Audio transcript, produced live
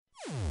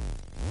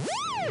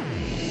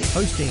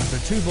Hosting for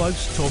Two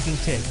Blokes Talking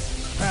Tech.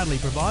 Proudly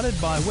provided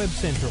by Web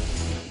Central.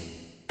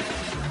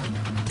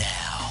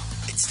 Now,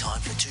 it's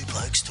time for Two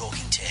Blokes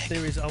Talking Tech.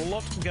 There is a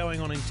lot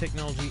going on in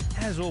technology,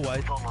 as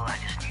always. For the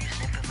latest news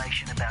and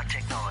information about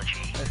technology.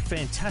 It's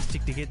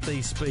fantastic to get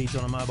these speeds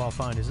on a mobile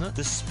phone, isn't it?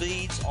 The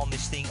speeds on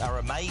this thing are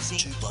amazing.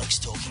 Two Blokes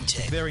Talking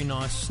Tech. Very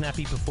nice,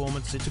 snappy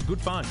performance. It's a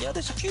good phone. Yeah,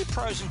 there's a few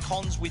pros and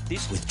cons with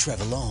this. With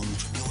Trevor Long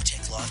from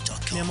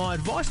yourtechlife.com. Now, my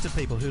advice to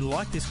people who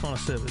like this kind of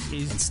service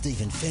is... And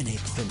Stephen Fennick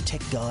from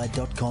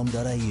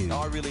techguide.com.au.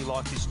 I really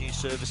like this new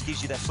service.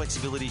 Gives you that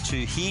flexibility to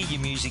hear your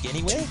music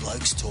anywhere. Two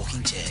Blokes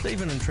Talking Tech.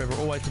 Stephen and Trevor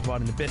always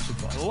providing the best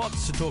advice.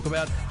 Lots to talk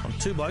about on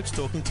Two Blokes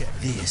Talking Tech.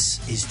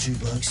 This is Two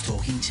Blokes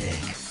Talking Tech.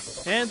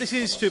 And this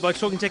is Two Blokes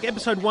Talking Tech,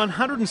 episode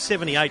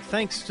 178.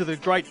 Thanks to the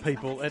great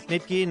people at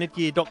Netgear,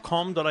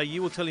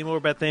 netgear.com.au. We'll tell you more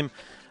about them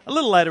a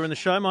little later in the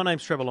show. My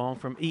name's Trevor Long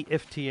from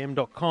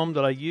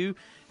EFTM.com.au.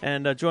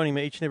 And joining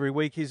me each and every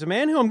week is a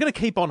man who I'm going to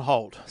keep on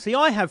hold. See,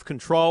 I have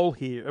control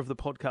here of the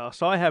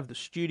podcast. I have the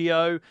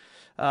studio,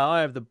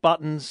 I have the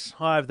buttons,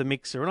 I have the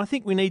mixer. And I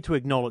think we need to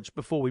acknowledge,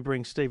 before we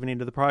bring Stephen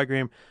into the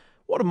program,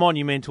 what a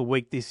monumental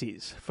week this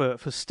is for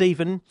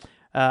Stephen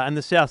and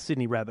the South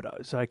Sydney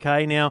Rabbitohs.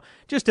 Okay, now,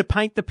 just to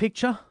paint the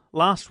picture,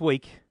 last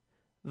week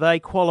they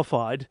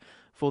qualified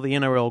for the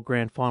NRL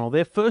Grand Final,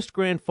 their first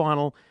Grand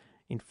Final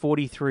in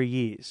 43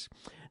 years.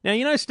 Now,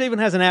 you know, Stephen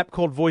has an app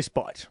called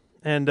VoiceBite,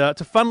 and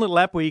it's a fun little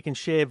app where you can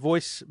share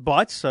voice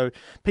bites, so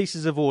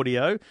pieces of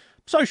audio.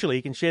 Socially,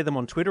 you can share them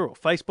on Twitter or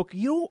Facebook.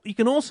 You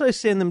can also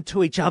send them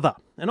to each other.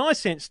 And I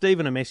sent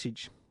Stephen a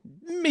message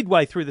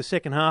midway through the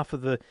second half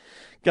of the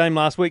game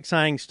last week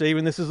saying,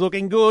 Stephen, this is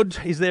looking good.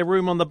 Is there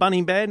room on the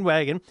Bunny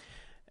bandwagon?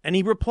 And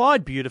he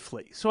replied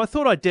beautifully. So I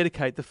thought I'd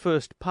dedicate the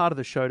first part of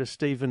the show to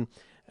Stephen,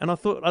 and I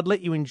thought I'd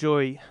let you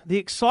enjoy the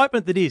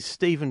excitement that is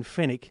Stephen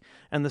Fennick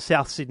and the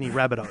South Sydney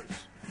Rabbitohs.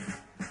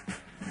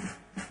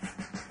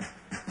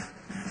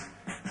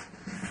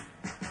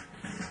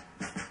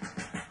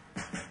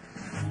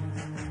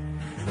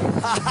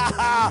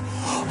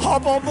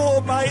 Hop on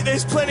board, mate.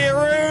 There's plenty of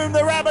room. The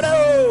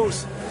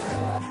Rabbitohs.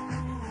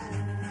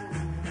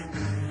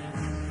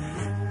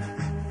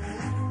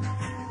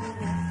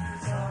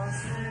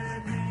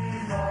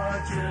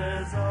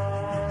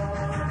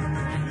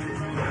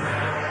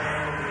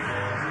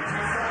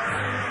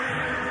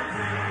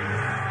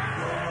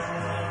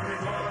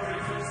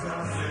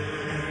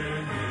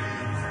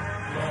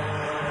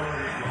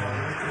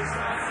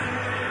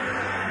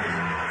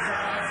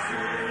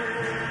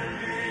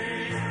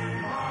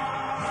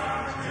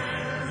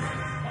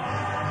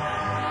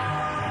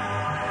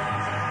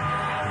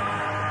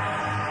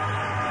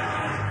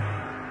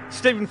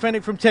 Stephen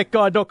Fennick from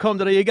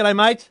techguide.com.au. G'day,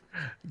 mate.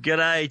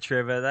 G'day,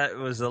 Trevor. That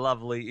was a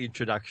lovely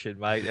introduction,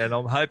 mate. And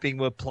I'm hoping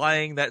we're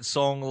playing that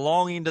song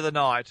long into the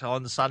night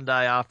on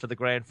Sunday after the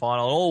grand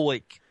final all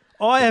week.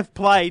 I have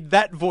played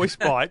that voice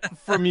bite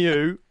from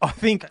you, I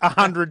think,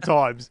 100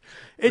 times.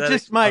 It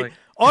just, mate,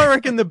 I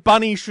reckon the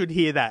Bunnies should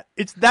hear that.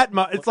 It's that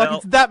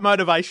it's that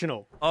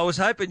motivational. I was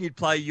hoping you'd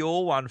play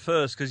your one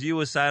first because you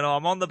were saying,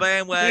 I'm on the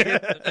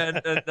bandwagon.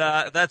 and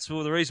that's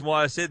the reason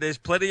why I said there's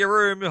plenty of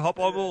room. Hop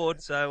on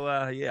board.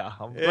 So, yeah,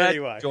 I'm glad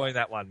you're enjoying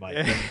that one,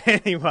 mate.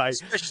 Anyway.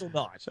 Special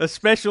night. A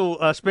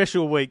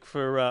special week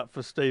for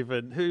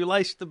Stephen, who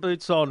laced the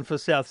boots on for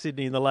South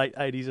Sydney in the late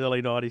 80s,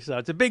 early 90s. So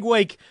it's a big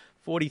week,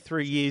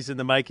 43 years in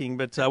the making.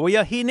 But we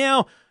are here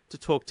now to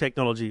talk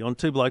technology on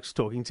Two Blokes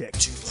Talking Tech.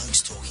 Two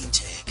Blokes Talking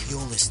Tech. You're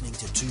listening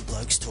to Two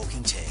Blokes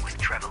Talking Tech with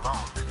Trevor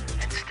Long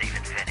and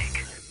Stephen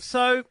Fennick.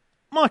 So,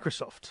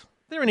 Microsoft,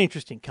 they're an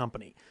interesting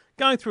company.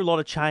 Going through a lot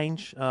of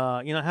change,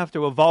 have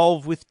to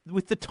evolve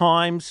with the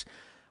times.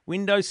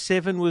 Windows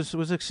 7 was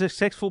a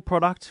successful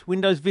product.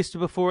 Windows Vista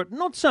before it,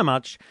 not so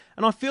much.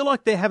 And I feel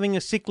like they're having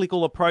a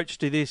cyclical approach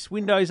to this.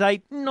 Windows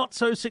 8, not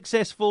so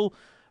successful.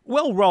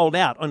 Well rolled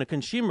out on a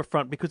consumer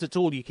front because it's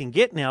all you can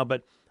get now,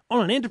 but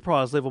on an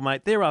enterprise level,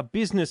 mate, there are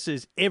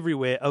businesses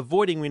everywhere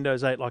avoiding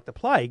Windows 8 like the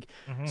plague.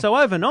 Mm-hmm. So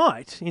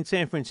overnight in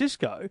San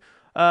Francisco,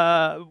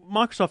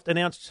 Microsoft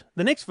announced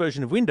the next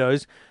version of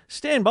Windows.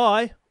 Stand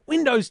by,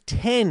 Windows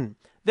 10.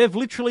 They've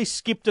literally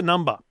skipped a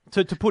number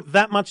to put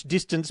that much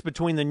distance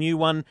between the new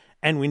one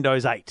and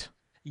Windows 8.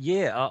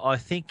 Yeah, I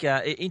think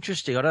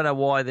interesting. I don't know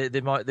why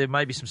there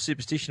may be some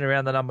superstition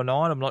around the number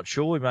 9. I'm not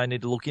sure. We may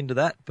need to look into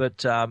that.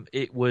 But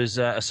it was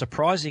a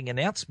surprising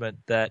announcement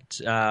that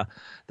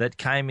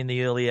came in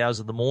the early hours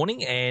of the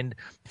morning. And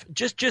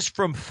just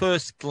from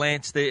first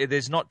glance,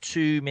 there's not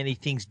too many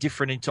things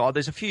different inside.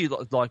 There's a few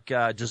like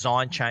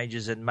design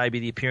changes and maybe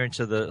the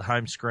appearance of the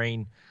home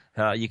screen.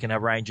 You can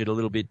arrange it a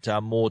little bit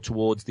more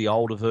towards the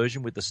older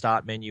version with the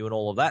start menu and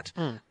all of that.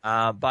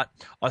 But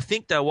I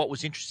think, though, what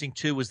was interesting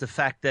too was the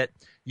fact that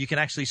you can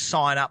actually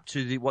sign up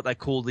to what they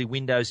call the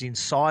Windows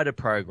Insider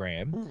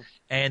program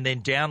and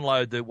then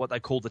download what they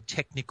call the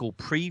technical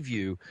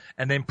preview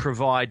and then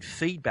provide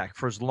feedback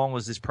for as long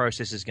as this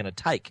process is going to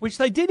take. Which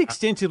they did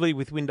extensively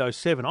with Windows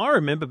 7. I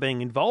remember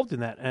being involved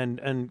in that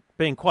and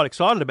being quite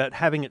excited about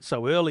having it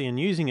so early and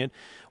using it.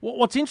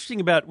 What's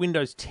interesting about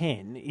Windows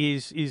 10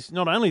 is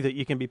not only that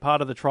you can be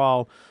part of the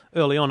trial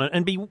early on,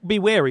 and be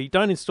wary,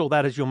 don't install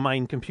that as your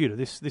main computer.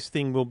 This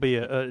thing will be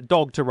a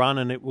dog to run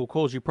and it will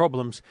cause you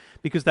problems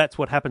because that's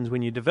what happens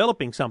when you're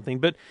developing something.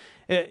 But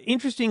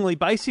interestingly,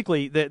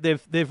 basically,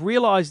 they've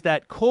realized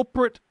that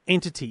corporate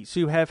entities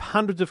who have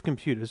hundreds of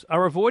computers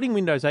are avoiding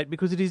Windows 8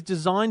 because it is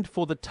designed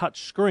for the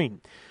touch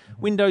screen.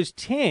 Windows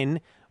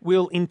 10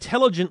 will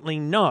intelligently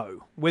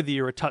know whether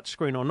you're a touch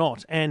screen or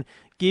not and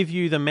give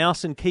you the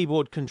mouse and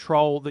keyboard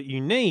control that you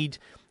need.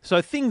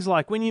 So things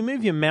like when you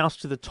move your mouse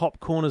to the top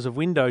corners of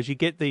Windows, you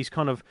get these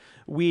kind of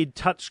weird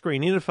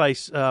touchscreen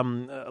interface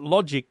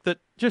logic that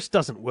just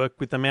doesn't work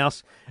with the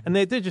mouse. And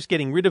they're just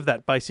getting rid of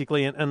that,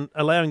 basically, and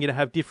allowing you to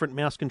have different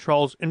mouse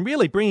controls and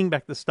really bringing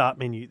back the start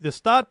menu. The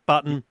start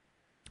button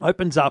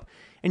opens up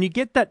and you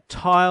get that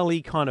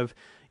tiley kind of,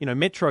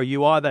 Metro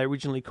UI, they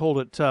originally called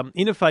it,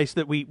 interface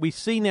that we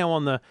see now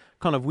on the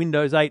kind of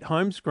Windows 8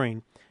 home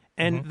screen.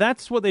 And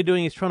that's what they're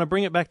doing, is trying to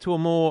bring it back to a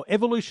more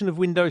evolution of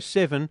Windows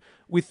 7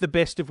 with the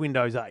best of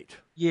Windows 8.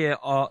 Yeah,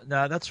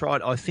 no, that's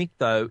right. I think,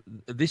 though,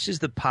 this is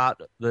the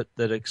part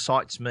that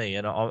excites me,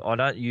 and I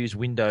don't use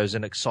Windows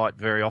and excite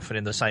very often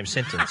in the same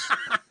sentence,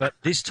 but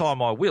this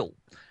time I will.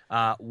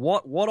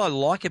 What I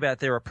like about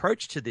their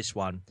approach to this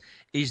one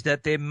is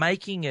that they're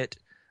making it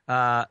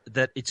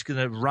that it's going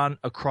to run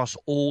across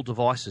all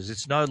devices.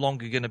 It's no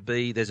longer going to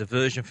be there's a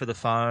version for the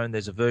phone,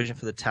 there's a version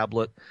for the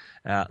tablet,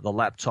 the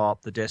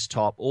laptop, the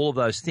desktop, all of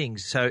those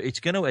things. So it's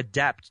going to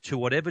adapt to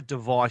whatever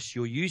device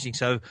you're using.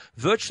 So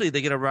virtually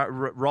they're going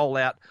to roll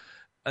out,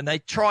 and they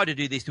try to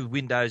do this with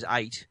Windows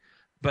 8,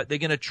 but they're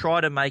going to try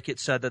to make it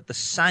so that the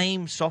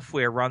same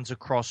software runs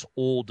across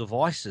all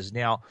devices.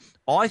 Now,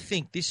 I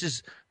think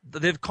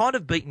they've kind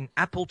of beaten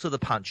Apple to the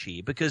punch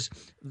here, because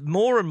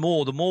more and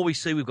more, the more we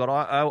see, we've got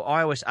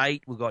iOS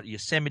 8, we've got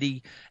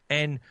Yosemite,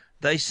 and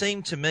they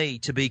seem to me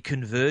to be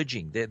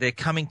converging. They're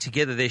coming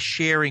together. They're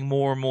sharing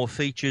more and more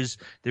features.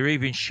 They're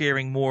even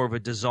sharing more of a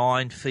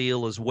design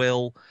feel as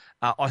well.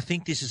 I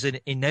think this is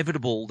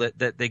inevitable that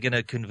they're going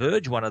to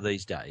converge one of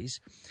these days.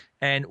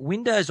 And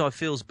Windows, I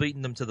feel, has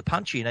beaten them to the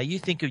punch here. Now,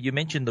 you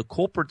mentioned the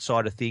corporate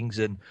side of things,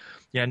 and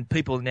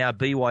people now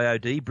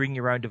BYOD, bring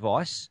your own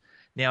device.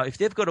 Now, if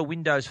they've got a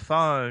Windows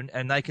phone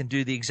and they can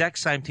do the exact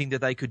same thing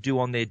that they could do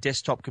on their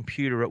desktop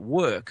computer at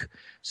work,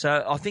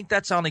 so I think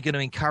that's only going to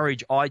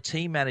encourage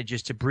IT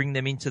managers to bring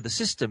them into the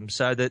system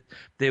so that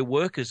their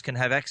workers can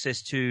have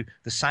access to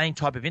the same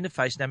type of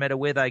interface no matter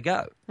where they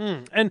go.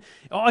 And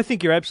I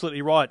think you're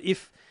absolutely right.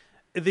 If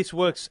this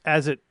works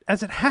as it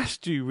has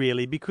to,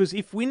 really, because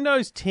if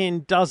Windows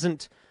 10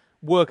 doesn't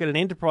work at an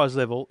enterprise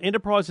level,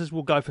 enterprises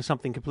will go for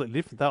something completely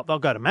different. They'll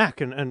go to Mac,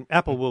 and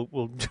Apple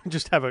will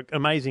just have an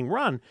amazing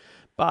run.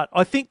 But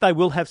I think they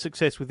will have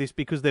success with this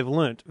because they've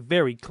learnt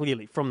very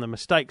clearly from the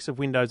mistakes of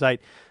Windows 8,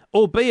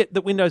 albeit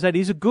that Windows 8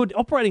 is a good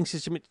operating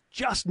system. It's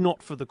just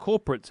not for the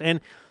corporates. And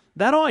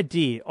that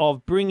idea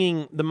of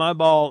bringing the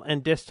mobile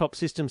and desktop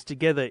systems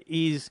together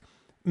is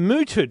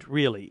mooted,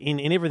 really,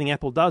 in everything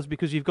Apple does,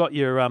 because you've got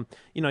your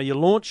your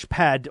launch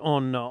pad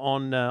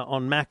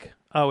on Mac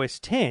OS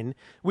 10,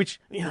 which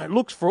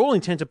looks for all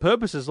intents and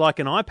purposes like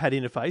an iPad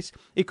interface.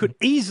 It could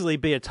easily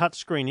be a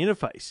touchscreen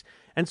interface,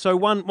 and so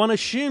one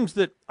assumes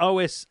that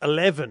OS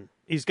 11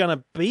 is going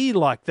to be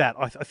like that.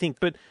 I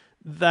think, but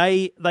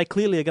they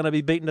clearly are going to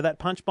be beaten to that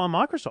punch by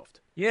Microsoft.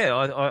 Yeah,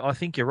 I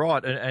think you're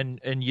right,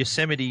 and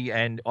Yosemite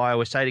and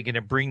iOS 8 are going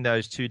to bring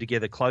those two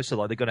together closer.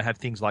 Like, they're going to have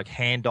things like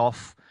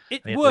handoff.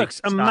 It works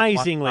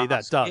amazingly.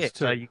 That does too.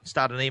 So you can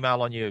start an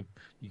email on your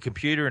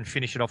computer and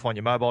finish it off on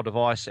your mobile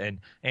device, and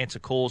answer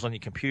calls on your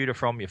computer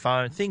from your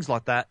phone, things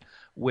like that,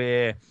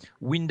 where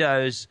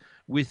Windows,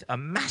 with a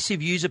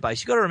massive user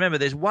base, you've got to remember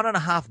there's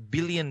 1.5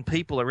 billion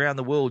people around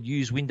the world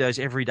use Windows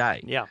every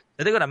day. Yeah.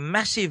 So they've got a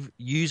massive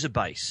user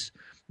base.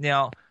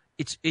 Now,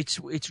 it's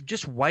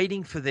just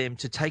waiting for them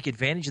to take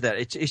advantage of that.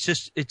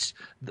 It's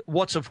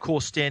what's, of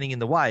course, standing in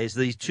the way is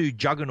these two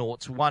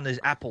juggernauts. One is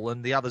Apple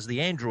and the other's the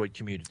Android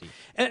community.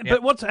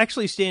 But what's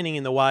actually standing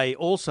in the way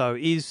also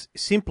is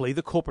simply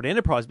the corporate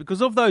enterprise,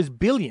 because of those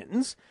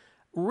billions,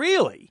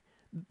 really,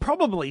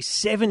 probably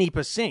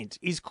 70%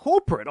 is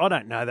corporate. I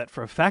don't know that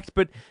for a fact,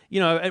 but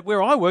at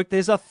where I work,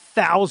 there's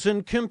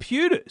 1,000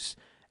 computers.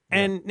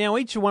 And now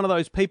each one of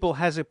those people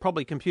has a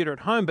probably computer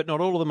at home, but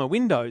not all of them are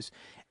Windows.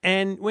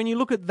 And when you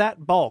look at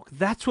that bulk,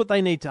 that's what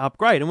they need to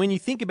upgrade. And when you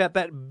think about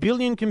that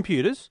billion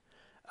computers,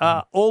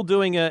 all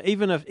doing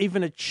even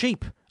a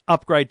cheap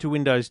upgrade to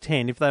Windows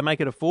 10, if they make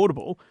it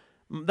affordable,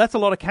 that's a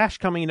lot of cash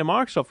coming into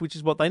Microsoft, which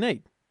is what they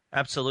need.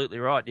 Absolutely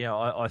right.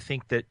 I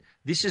think that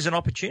this is an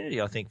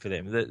opportunity, I think, for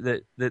them,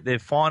 that they're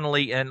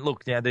finally, and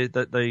look, now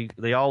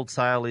the old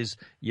sale is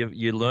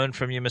you learn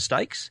from your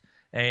mistakes.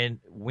 And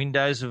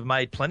Windows have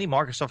made plenty.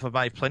 Microsoft have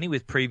made plenty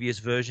with previous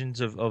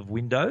versions of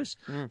Windows.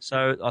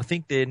 So I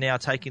think they're now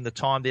taking the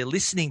time. They're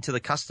listening to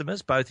the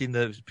customers, both in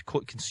the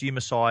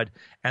consumer side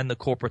and the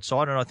corporate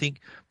side. And I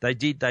think they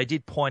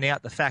did point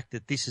out the fact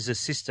that this is a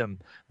system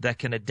that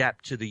can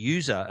adapt to the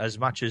user as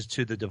much as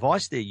to the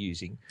device they're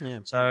using. Yeah.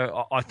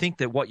 So I think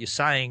that what you're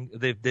saying,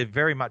 they've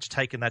very much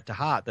taken that to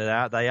heart.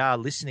 They are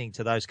listening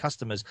to those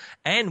customers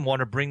and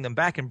want to bring them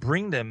back and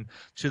bring them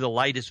to the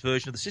latest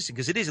version of the system,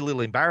 because it is a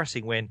little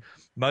embarrassing when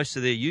most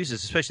of their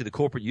users, especially the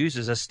corporate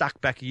users, are stuck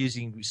back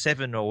using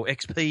 7 or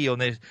XP,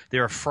 and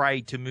they're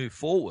afraid to move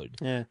forward.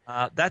 Yeah.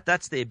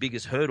 That's their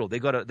biggest hurdle.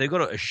 They've got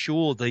to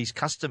assure these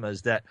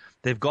customers that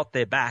they've got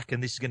their back,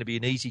 and this is going to be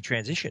an easy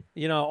transition.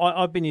 You know,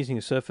 I've been using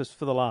a Surface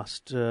for the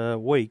last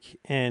week,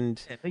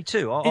 and me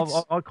too.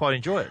 I quite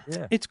enjoy it.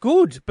 Yeah, it's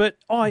good, but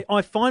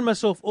I find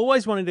myself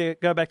always wanting to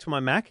go back to my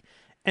Mac,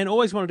 and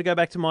always wanted to go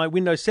back to my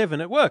Windows 7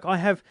 at work. I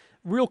have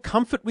real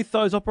comfort with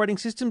those operating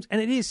systems,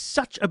 and it is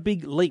such a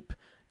big leap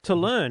to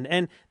learn.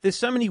 And there's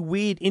so many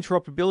weird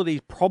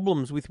interoperability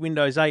problems with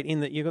Windows 8 in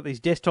that you've got these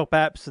desktop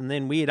apps and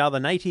then weird other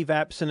native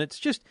apps, and it's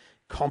just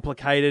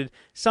complicated.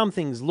 Some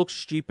things look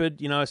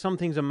stupid, you know, some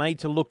things are made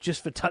to look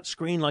just for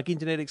touchscreen, like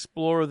Internet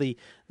Explorer, the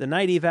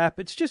native app.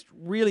 It's just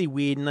really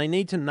weird, and they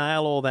need to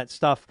nail all that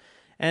stuff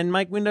and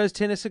make Windows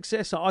 10 a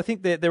success. So I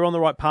think they're on the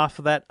right path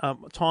for that.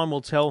 Time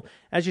will tell.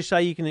 As you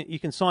say, you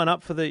can sign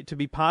up to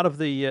be part of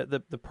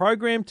the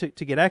program to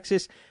get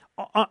access.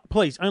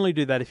 Please only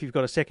do that if you've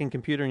got a second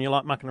computer and you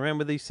like mucking around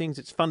with these things.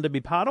 It's fun to be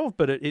part of,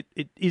 but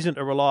it isn't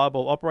a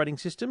reliable operating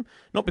system.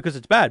 Not because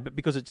it's bad, but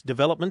because it's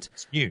development.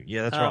 It's new,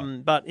 yeah, that's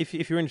right. But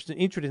if you're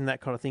interested in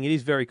that kind of thing, it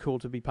is very cool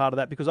to be part of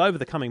that, because over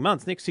the coming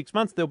months, next 6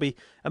 months, there'll be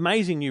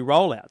amazing new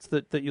rollouts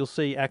that you'll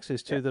see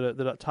access to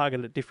that are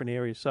targeted at different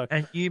areas. So,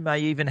 and you may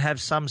even have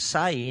some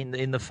say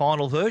in the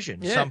final version.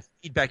 Yeah. Some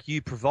feedback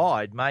you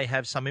provide may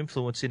have some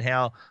influence in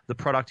how the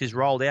product is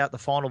rolled out, the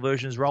final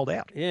version is rolled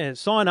out. Yeah,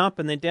 sign up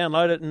and then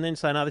download it and then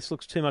say, no, this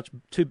looks too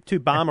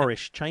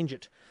Barmer-ish, change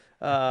it.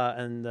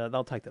 And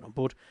they'll take that on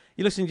board.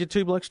 You're listening to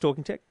Two Blokes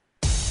Talking Tech.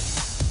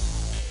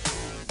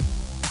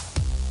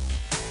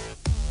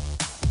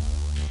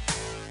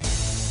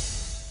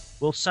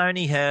 Well,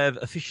 Sony have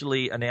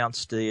officially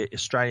announced the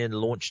Australian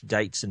launch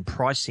dates and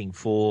pricing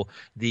for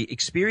the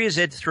Xperia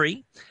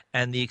Z3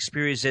 and the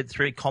Xperia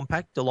Z3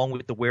 Compact, along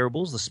with the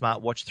wearables, the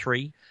Smartwatch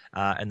 3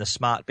 and the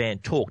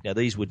Smartband Talk. Now,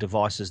 these were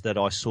devices that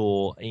I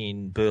saw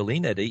in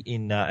Berlin at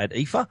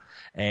IFA,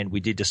 and we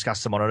did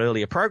discuss them on an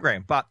earlier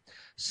program. But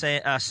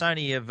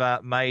Sony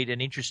have made an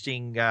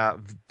interesting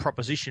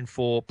proposition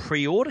for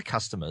pre-order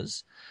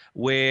customers,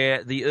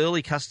 where the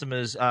early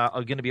customers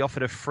are going to be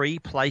offered a free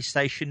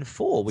PlayStation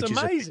 4, which is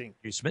amazing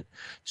inducement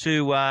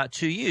to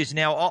use.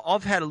 Now,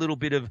 I've had a little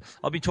bit of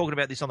 – I've been talking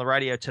about this on the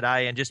radio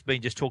today and just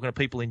talking to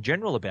people in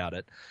general about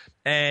it.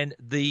 And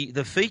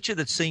the feature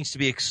that seems to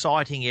be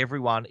exciting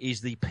everyone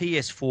is the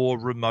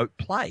PS4 Remote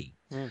Play.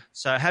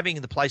 So having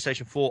the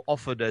PlayStation 4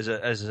 offered as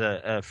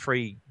a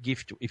free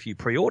gift if you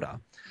pre-order,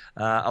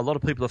 a lot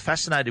of people are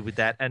fascinated with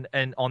that.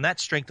 And on that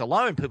strength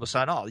alone, people are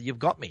saying, oh, you've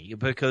got me,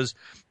 because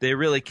they're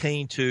really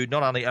keen to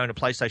not only own a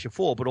PlayStation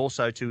 4, but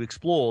also to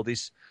explore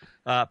this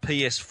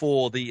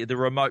PS4, the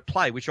Remote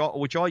Play, which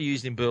I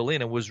used in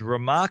Berlin and was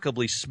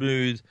remarkably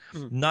smooth,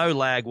 no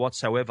lag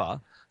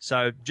whatsoever.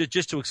 So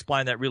just to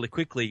explain that really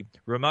quickly,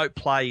 Remote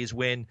Play is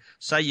when,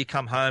 say you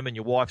come home and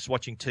your wife's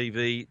watching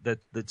TV, the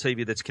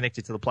TV that's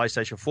connected to the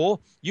PlayStation 4,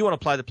 you want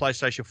to play the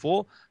PlayStation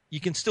 4, you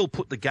can still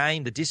put the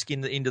game, the disc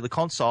into the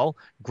console,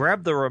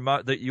 grab the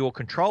remote, your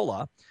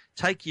controller,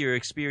 take your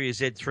Xperia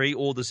Z3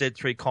 or the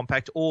Z3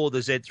 Compact or the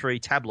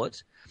Z3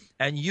 tablet,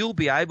 and you'll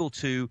be able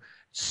to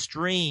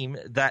stream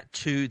that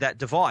to that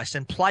device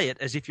and play it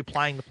as if you're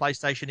playing the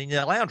PlayStation in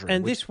your lounge room.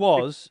 And this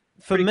was,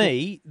 for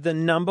me, the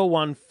number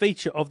one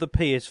feature of the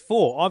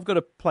PS4. I've got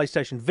a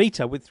PlayStation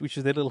Vita, which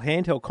is their little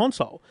handheld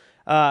console,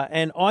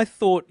 and I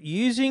thought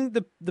using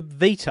the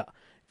Vita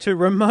to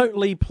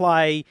remotely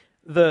play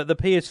the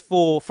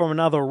PS4 from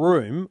another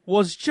room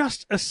was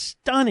just a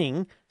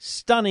stunning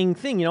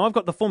thing. You know, I've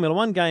got the Formula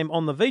One game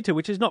on the Vita,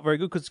 which is not very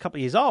good because it's a couple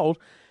of years old.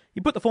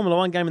 You put the Formula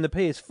One game in the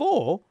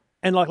PS4,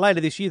 and like later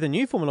this year, the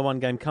new Formula One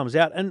game comes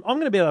out, and I'm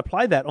going to be able to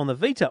play that on the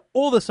Vita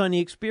or the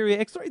Sony Xperia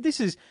X3.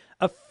 This is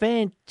a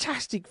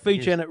fantastic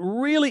feature, and it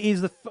really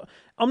is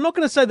I'm not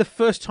going to say the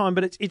first time,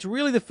 but it's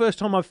really the first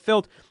time I've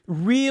felt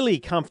really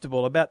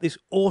comfortable about this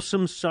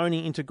awesome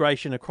Sony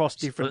integration across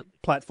different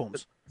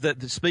platforms.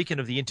 Speaking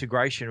of the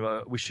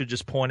integration, we should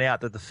just point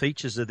out that the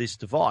features of this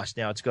device,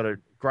 now it's got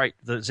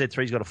the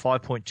Z3's got a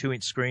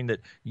 5.2-inch screen that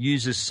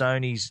uses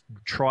Sony's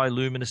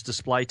tri-luminous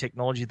display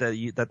technology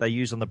that they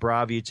use on the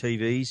Bravia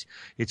TVs.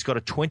 It's got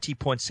a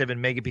 20.7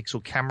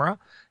 megapixel camera,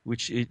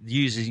 which it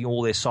uses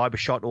all their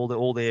CyberShot,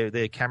 all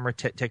their camera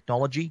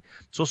technology.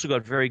 It's also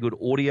got very good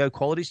audio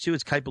qualities too.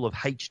 It's capable of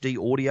HD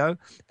audio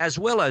as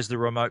well as the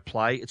Remote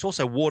Play. It's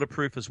also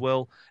waterproof as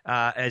well,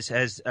 as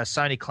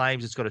Sony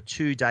claims. It's got a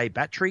 2-day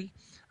battery.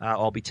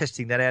 I'll be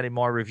testing that out in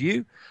my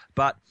review.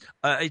 But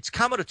it's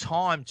come at a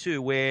time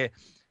too where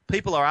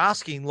people are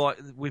asking, like,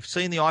 we've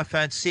seen the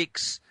iPhone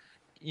 6.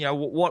 You know,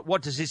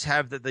 what does this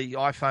have that the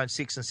iPhone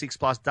 6 and 6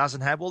 Plus doesn't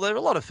have? Well, there are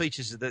a lot of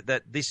features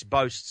that this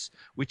boasts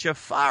which are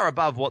far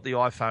above what the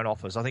iPhone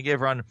offers. I think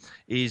everyone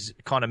is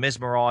kind of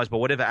mesmerized by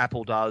whatever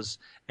Apple does.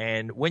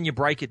 And when you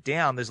break it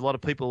down, there's a lot of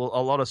people,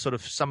 a lot of sort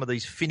of some of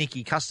these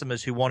finicky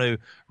customers who want to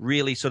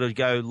really sort of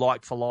go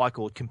like for like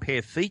or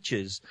compare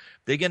features.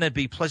 They're going to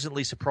be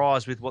pleasantly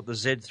surprised with what the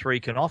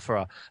Z3 can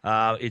offer.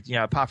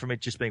 Apart from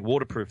it just being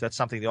waterproof, that's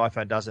something the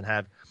iPhone doesn't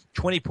have.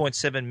 20.7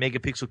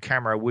 megapixel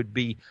camera would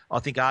be, I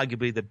think,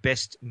 arguably the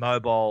best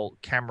mobile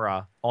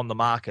camera on the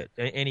market.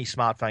 Any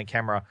smartphone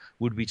camera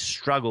would be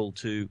struggle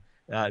to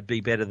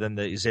be better than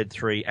the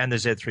Z3 and the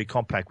Z3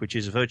 Compact, which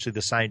is virtually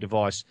the same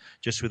device,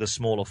 just with a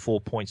smaller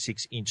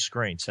 4.6-inch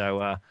screen.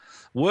 So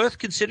worth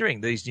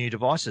considering these new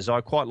devices.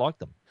 I quite like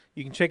them.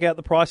 You can check out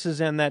the prices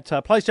and that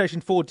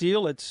PlayStation 4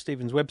 deal at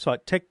Stephen's website,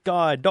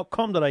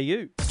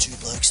 techguide.com.au. Two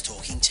Blokes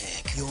Talking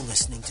Tech. You're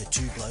listening to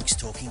Two Blokes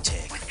Talking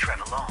Tech with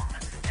Trevor Long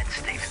and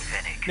Stephen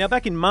Fennick. Now,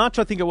 back in March,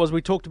 I think it was,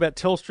 we talked about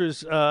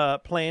Telstra's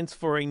plans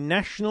for a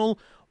national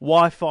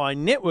Wi-Fi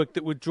network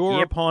that would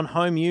draw upon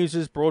home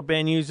users,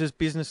 broadband users,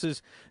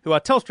 businesses who are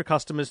Telstra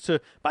customers to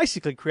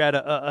basically create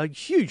a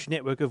huge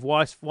network of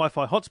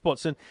Wi-Fi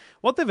hotspots. And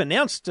what they've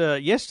announced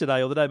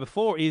yesterday or the day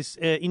before is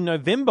in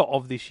November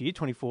of this year,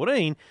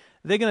 2014,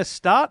 they're going to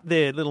start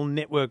their little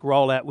network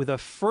rollout with a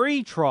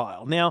free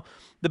trial. Now,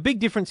 the big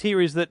difference here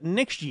is that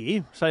next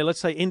year, let's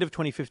say end of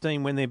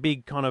 2015, when their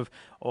big kind of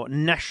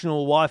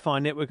national Wi-Fi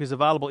network is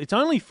available, it's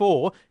only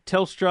for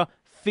Telstra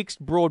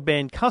fixed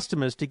broadband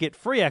customers to get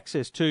free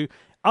access to.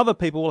 Other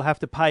people will have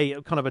to pay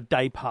kind of a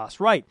day pass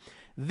rate.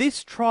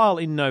 This trial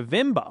in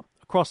November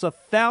across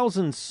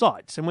 1,000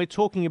 sites, and we're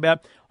talking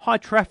about high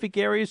traffic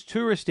areas,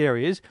 tourist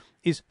areas,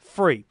 is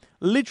free.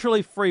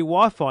 Literally free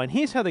Wi-Fi. And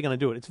here's how they're going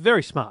to do it. It's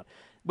very smart.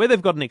 Where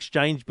they've got an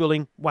exchange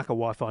building, whack a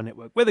Wi-Fi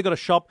network. Where they've got a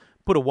shop,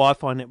 put a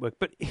Wi-Fi network.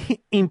 But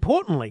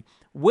importantly,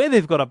 where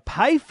they've got a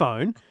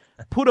payphone,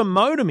 put a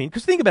modem in.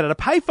 Because think about it, a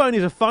payphone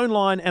is a phone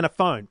line and a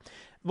phone.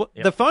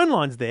 The phone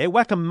line's there,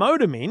 whack a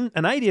modem in,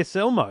 an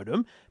ADSL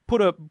modem,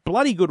 put a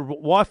bloody good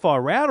Wi-Fi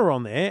router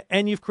on there,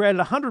 and you've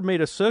created a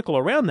 100-metre circle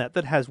around that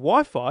has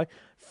Wi-Fi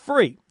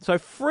free. So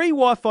free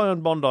Wi-Fi on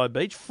Bondi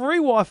Beach, free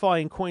Wi-Fi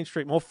in Queen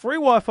Street Mall, free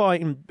Wi-Fi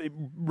in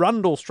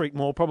Rundle Street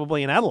Mall,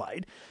 probably in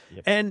Adelaide,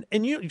 and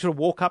you sort of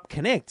walk up,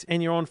 connect,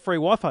 and you're on free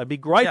Wi-Fi. It'd be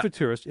great for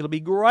tourists. It'll be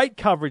great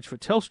coverage for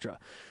Telstra.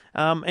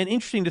 And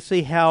interesting to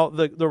see how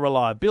the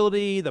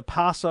reliability, the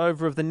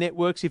passover of the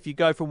networks, if you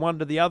go from one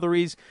to the other,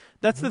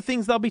 that's the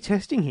things they'll be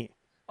testing here.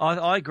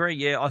 I agree.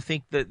 Yeah, I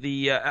think that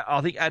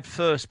I think at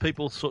first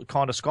people sort of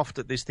kind of scoffed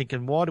at this,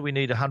 thinking, why do we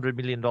need $100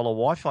 million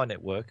Wi-Fi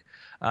network?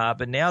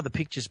 But now the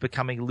picture's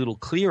becoming a little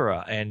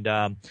clearer, and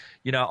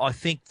I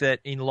think that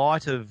in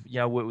light of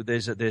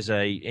there's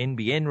a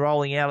NBN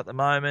rolling out at the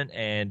moment,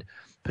 and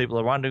people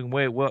are wondering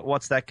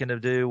what's that going to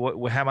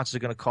do? How much is it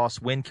going to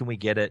cost? When can we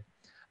get it?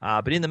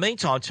 But in the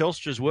meantime,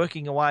 Telstra is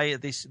working away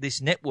at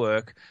this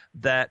network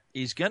that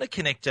is going to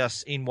connect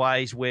us in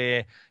ways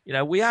where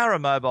we are a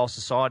mobile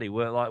society.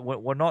 We're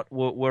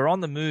on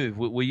the move.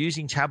 We're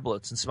using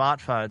tablets and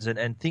smartphones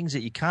and things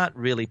that you can't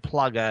really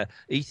plug a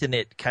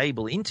Ethernet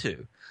cable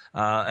into.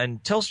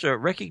 And Telstra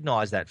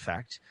recognise that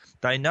fact.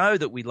 They know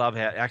that we love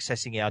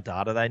accessing our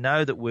data. They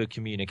know that we're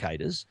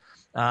communicators.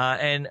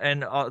 And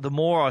the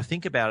more I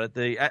think about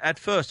it, at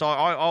first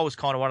I was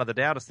kind of one of the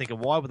doubters, thinking,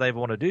 why would they ever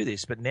want to do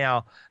this? But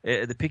now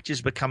the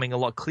picture's becoming a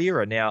lot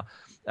clearer. Now,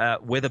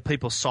 whether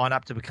people sign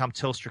up to become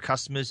Telstra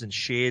customers and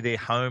share their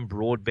home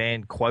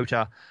broadband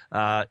quota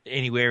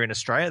anywhere in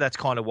Australia, that's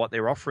kind of what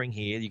they're offering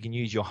here. You can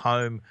use your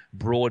home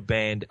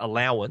broadband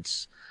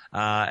allowance,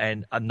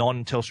 and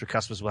non-Telstra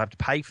customers will have to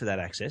pay for that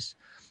access.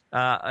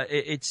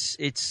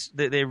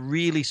 They're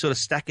really sort of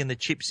stacking the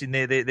chips in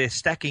there. They're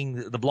stacking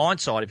the blind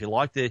side, if you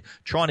like. They're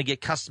trying to get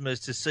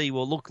customers to see,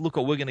 well, look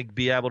what we're going to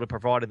be able to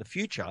provide in the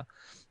future,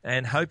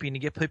 and hoping to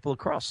get people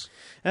across.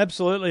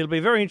 Absolutely. It'll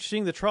be very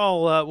interesting. The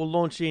trial will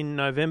launch in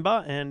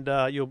November, and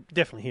you'll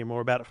definitely hear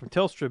more about it from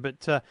Telstra.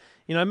 But,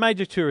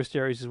 major tourist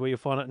areas is where you'll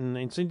find it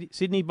in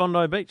Sydney,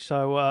 Bondi Beach.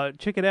 So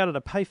check it out at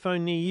a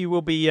payphone near you.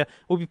 We'll be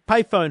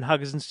payphone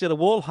huggers instead of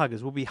wall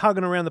huggers. We'll be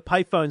hugging around the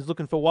payphones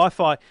looking for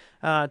Wi-Fi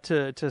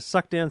to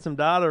suck down some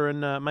data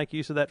and make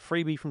use of that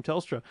freebie from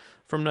Telstra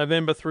from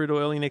November through to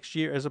early next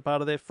year as a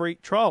part of their free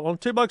trial on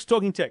Two Blokes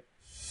Talking Tech.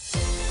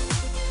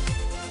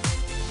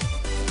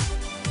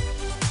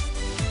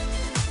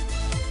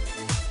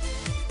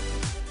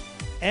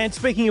 And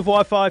speaking of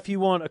Wi-Fi, if you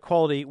want a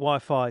quality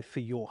Wi-Fi for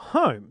your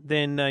home,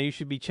 then you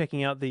should be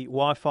checking out the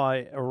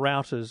Wi-Fi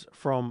routers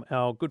from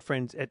our good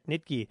friends at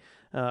Netgear,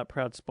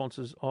 proud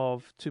sponsors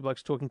of Two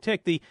Blokes Talking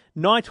Tech. The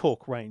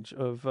Nighthawk range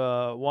of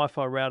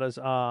Wi-Fi routers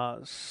are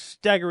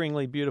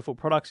staggeringly beautiful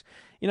products.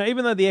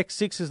 Even though the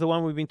X6 is the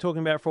one we've been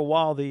talking about for a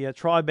while, the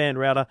tri-band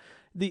router,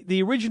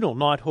 the original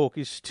Nighthawk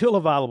is still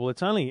available.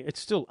 It's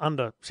still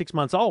under 6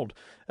 months old.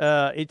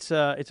 It's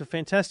a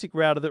fantastic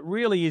router that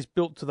really is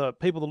built to the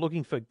people that are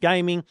looking for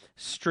gaming,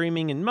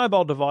 streaming, and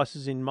mobile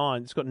devices in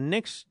mind. It's got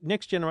next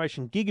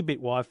generation gigabit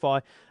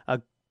Wi-Fi,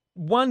 a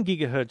 1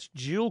 gigahertz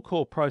dual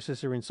core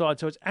processor inside,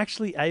 so it's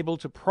actually able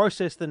to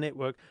process the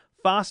network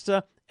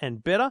faster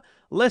and better,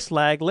 less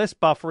lag, less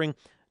buffering.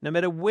 No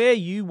matter where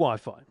you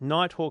Wi-Fi,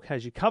 Nighthawk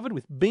has you covered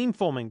with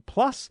beamforming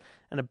plus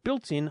and a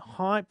built-in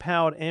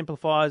high-powered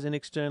amplifiers and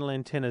external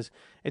antennas.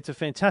 It's a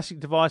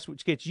fantastic device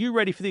which gets you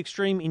ready for the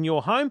extreme in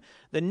your home.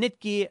 The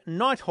Netgear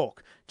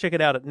Nighthawk. Check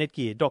it out at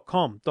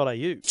netgear.com.au.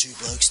 Two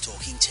Blokes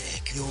Talking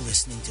Tech. You're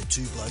listening to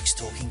Two Blokes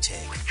Talking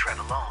Tech with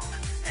Trevor Long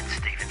and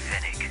Stephen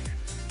Fennick.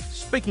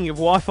 Speaking of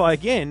Wi-Fi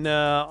again,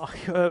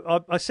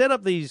 I set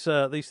up these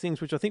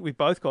things which I think we've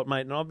both got,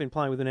 mate, and I've been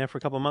playing with it now for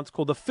a couple of months,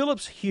 called the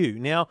Philips Hue.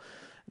 Now,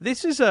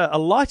 this is a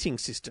lighting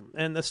system,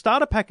 and the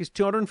starter pack is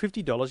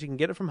 $250. You can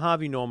get it from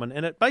Harvey Norman,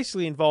 and it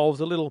basically involves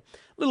a little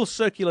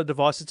circular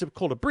device. It's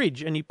called a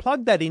bridge, and you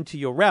plug that into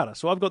your router.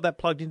 So I've got that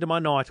plugged into my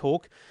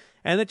Nighthawk,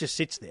 and it just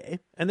sits there.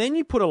 And then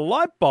you put a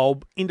light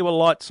bulb into a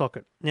light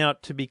socket. Now,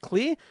 to be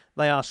clear,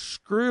 they are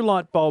screw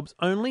light bulbs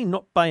only,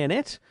 not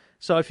bayonet.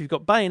 So if you've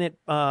got bayonet,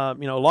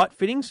 light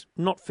fittings,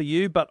 not for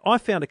you. But I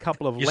found a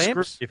couple of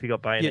lamps. If you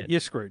got bayonet,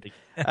 you're screwed.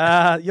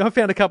 I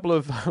found a couple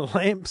of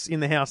lamps in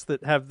the house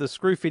that have the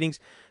screw fittings.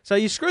 So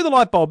you screw the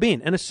light bulb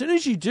in, and as soon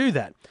as you do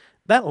that,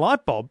 that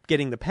light bulb,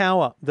 getting the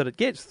power that it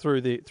gets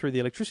through the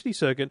electricity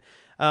circuit,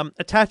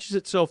 attaches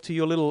itself to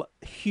your little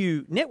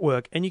Hue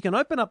network, and you can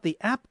open up the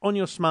app on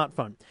your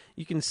smartphone.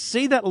 You can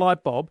see that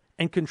light bulb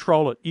and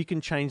control it. You can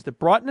change the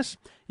brightness,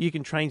 you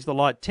can change the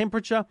light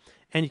temperature,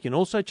 and you can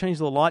also change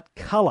the light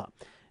color.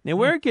 Now,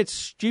 where it gets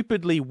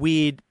stupidly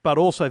weird but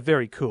also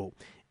very cool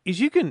is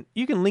you can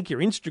link your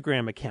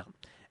Instagram account,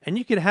 and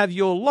you can have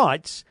your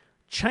lights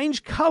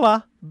change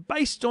color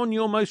based on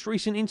your most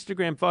recent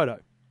Instagram photo.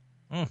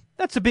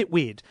 That's a bit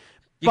weird.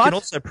 You can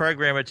also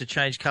program it to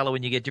change color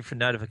when you get different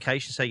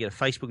notifications. So you get a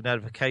Facebook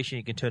notification,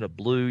 you can turn it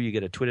blue. You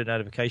get a Twitter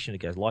notification, it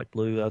goes light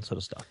blue, that sort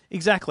of stuff.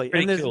 Exactly.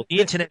 Pretty cool. The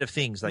Internet of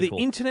Things, they call it.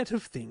 The Internet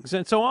of Things.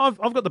 And so I've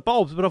got the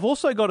bulbs, but I've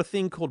also got a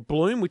thing called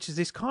Bloom, which is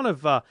this kind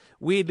of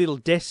weird little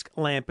desk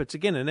lamp. It's,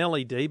 again, an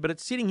LED, but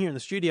it's sitting here in the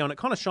studio, and it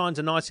kind of shines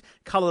a nice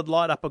coloured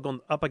light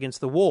up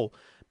against the wall.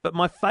 But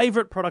my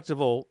favourite product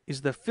of all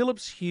is the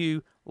Philips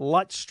Hue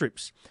light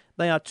strips.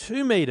 They are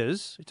 2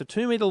 meters. It's a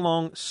 2 meter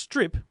long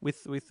strip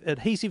with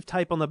adhesive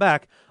tape on the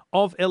back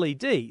of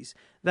LEDs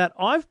that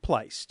I've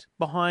placed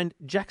behind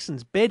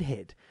Jackson's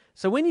bedhead.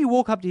 So when you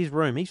walk up to his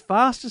room, he's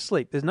fast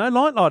asleep. There's no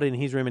light in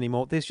his room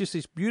anymore. There's just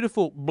this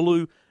beautiful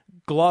blue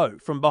glow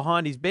from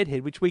behind his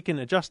bedhead, which we can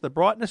adjust the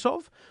brightness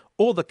of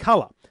or the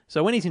colour.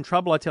 So when he's in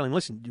trouble, I tell him,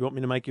 listen, do you want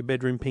me to make your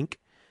bedroom pink?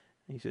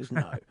 He says,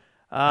 no.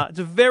 It's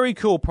a very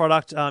cool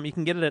product. You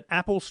can get it at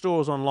Apple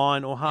stores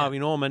online or Harvey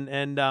Norman,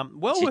 and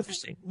well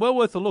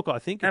worth a look, I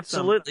think.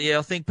 Absolutely, yeah.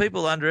 I think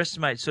people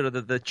underestimate sort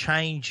of the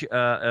change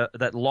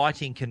that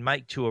lighting can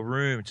make to a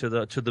room, to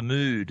the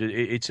mood.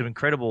 It's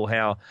incredible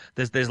how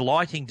there's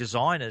lighting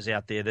designers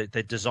out there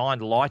that design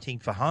lighting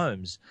for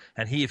homes,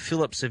 and here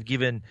Philips have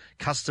given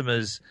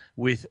customers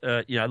with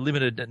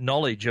limited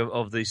knowledge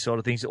of these sort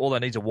of things. All they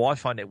need is a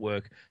Wi-Fi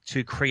network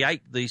to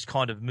create these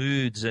kind of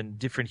moods and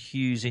different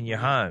hues in your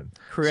home.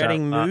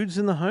 Creating moods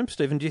in the home,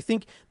 Stephen. Do you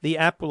think the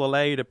app will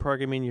allow you to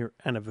program in your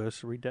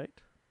anniversary date?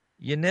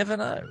 You never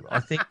know. I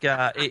think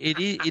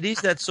it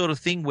is that sort of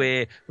thing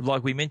where,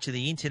 like we mentioned,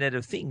 the Internet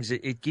of Things,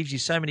 it gives you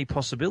so many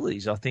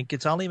possibilities. I think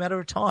it's only a matter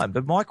of time.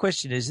 But my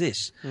question is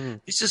this.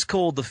 This is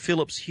called the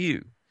Philips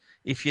Hue.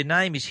 If your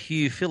name is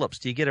Hugh Phillips,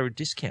 do you get a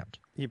discount?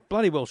 You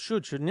bloody well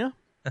should, shouldn't you?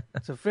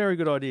 It's a very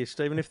good idea,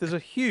 Stephen. If there's a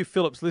Hugh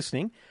Phillips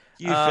listening,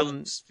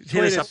 Phillips,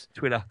 hit us up on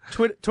Twitter.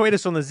 Tweet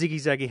us on the Ziggy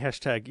Zaggy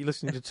hashtag. You're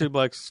listening to Two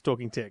Blokes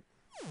Talking Tech.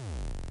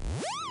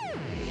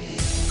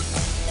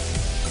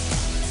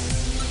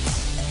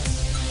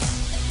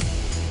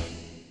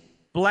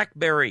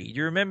 Blackberry. Do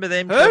you remember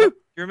them? Who? You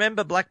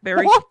remember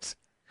Blackberry? What?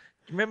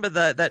 Do you remember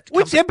that?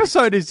 Which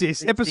episode is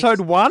this?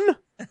 Episode 1?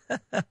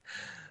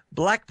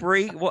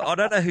 Blackberry. Well, I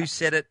don't know who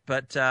said it,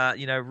 but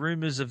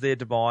rumours of their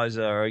demise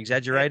are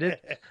exaggerated.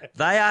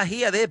 They are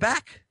here. They're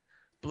back.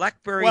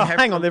 Blackberry. Well,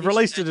 hang on. They've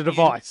released a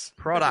device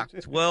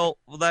product. Well,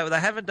 they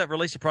haven't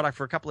released a product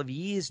for a couple of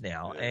years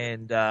now,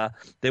 and there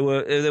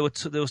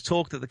was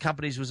talk that the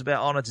company was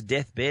about on its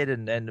deathbed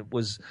and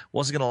wasn't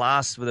going to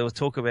last. But there was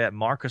talk about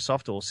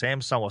Microsoft or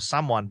Samsung or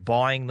someone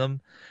buying them.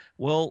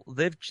 Well,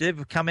 they've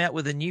come out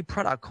with a new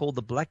product called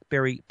the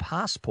Blackberry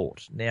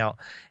Passport. Now,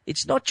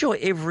 it's not your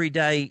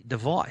everyday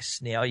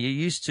device. Now, you're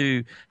used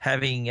to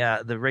having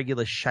the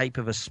regular shape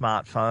of a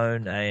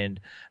smartphone,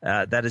 and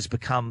that has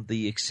become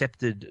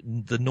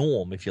the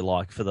norm, if you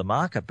like, for the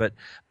market. But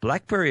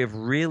Blackberry have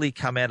really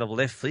come out of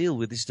left field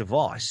with this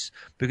device.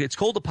 Because it's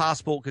called the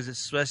Passport because it's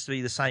supposed to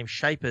be the same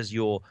shape as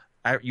your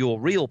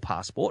real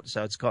passport.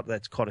 So it's got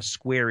a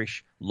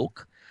squarish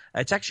look.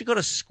 It's actually got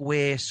a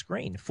square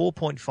screen,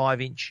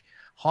 4.5-inch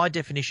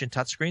high-definition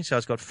touchscreen, so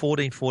it's got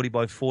 1440 by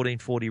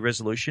 1440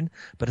 resolution,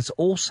 but it's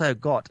also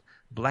got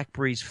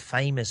BlackBerry's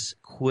famous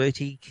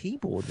QWERTY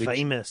keyboard, which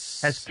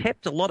has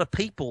kept a lot of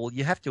people,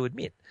 you have to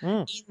admit,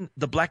 in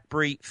the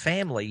BlackBerry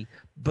family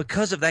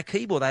because of that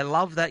keyboard. They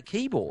love that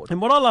keyboard.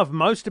 And what I love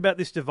most about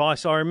this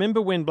device, I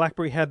remember when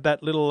BlackBerry had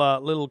that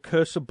little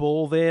cursor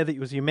ball there that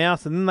was your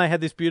mouse, and then they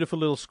had this beautiful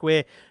little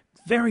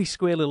very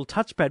square little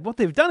touchpad. What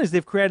they've done is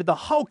they've created the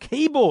whole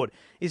keyboard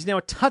is now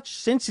touch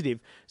sensitive.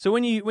 So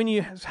when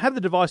you have the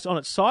device on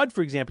its side,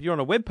 for example, you're on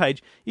a web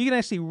page, you can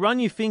actually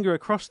run your finger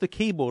across the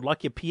keyboard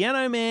like your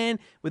piano man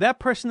without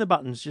pressing the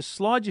buttons. Just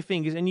slide your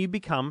fingers and you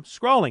become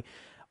scrolling.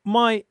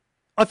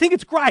 I think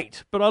it's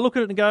great, but I look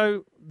at it and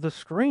go, the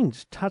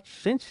screen's touch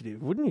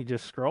sensitive. Wouldn't you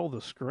just scroll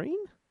the screen?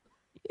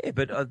 Yeah,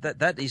 but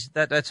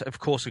that's of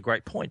course a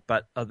great point.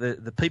 But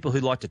the people who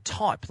like to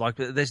type, like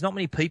there's not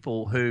many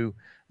people who.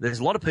 There's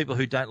a lot of people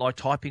who don't like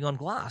typing on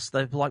glass.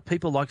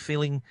 People like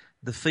feeling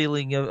the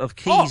feeling of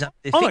keys.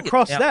 I'm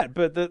across that,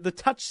 but the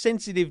touch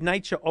sensitive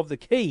nature of the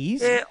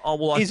keys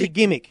is a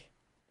gimmick.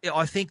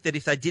 I think that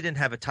if they didn't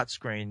have a touch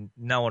screen,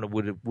 no one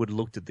would have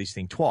looked at this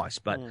thing twice.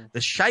 But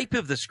the shape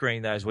of the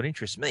screen, though, is what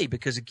interests me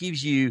because it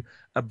gives you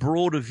a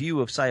broader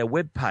view of, say, a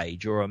web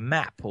page or a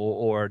map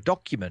or a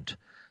document.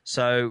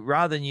 So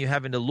rather than you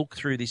having to look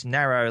through this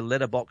narrow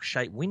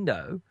letterbox-shaped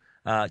window,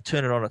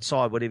 turn it on its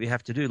side, whatever you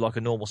have to do, like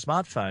a normal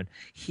smartphone,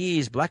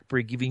 here's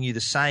BlackBerry giving you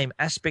the same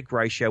aspect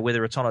ratio,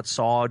 whether it's on its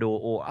side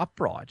or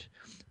upright,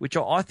 which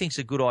I think is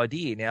a good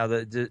idea. Now,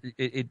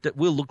 it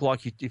will look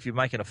like if you're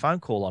making a phone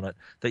call on it,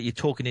 that you're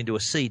talking into a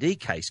CD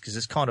case because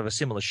it's kind of a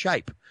similar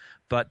shape.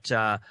 But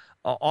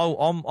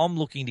I'm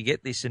looking to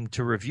get this and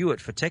to review it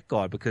for Tech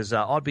Guide because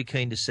I'd be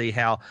keen to see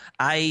how,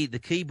 the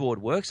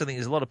keyboard works. I think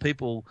there's a lot of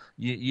people,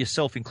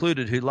 yourself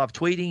included, who love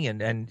tweeting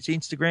and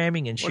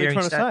Instagramming and sharing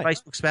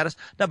Facebook status.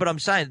 No, but I'm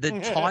saying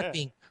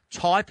that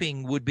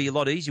typing would be a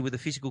lot easier with a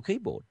physical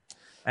keyboard.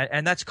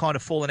 And that's kind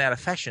of fallen out of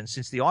fashion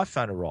since the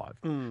iPhone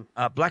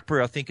arrived.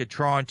 BlackBerry, I think, are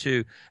trying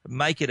to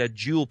make it a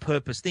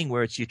dual-purpose thing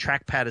where it's your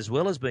trackpad as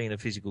well as being a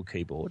physical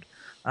keyboard.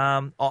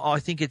 I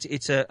think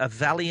it's a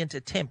valiant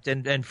attempt.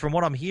 And from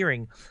what I'm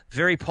hearing,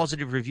 very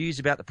positive reviews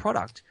about the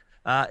product.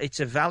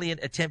 It's a valiant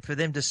attempt for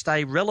them to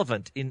stay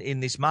relevant in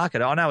this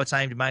market. I know it's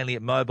aimed mainly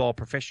at mobile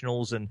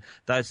professionals and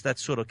that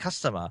sort of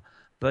customer.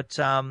 But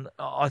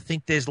I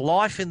think there's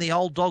life in the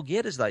old dog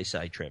yet, as they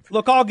say, Trev.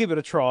 Look, I'll give it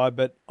a try,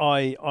 but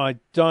I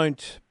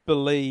don't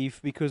believe,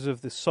 because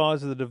of the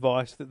size of the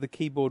device, that the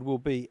keyboard will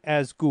be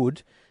as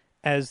good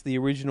as the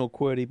original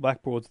QWERTY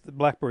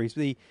Blackberries.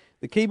 The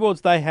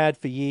keyboards they had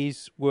for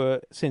years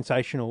were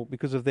sensational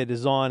because of their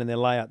design and their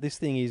layout. This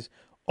thing is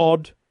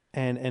odd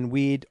and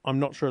weird.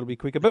 I'm not sure it'll be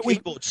quicker. But the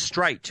keyboard's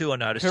straight too, I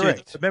noticed.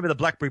 Correct. Too. Remember the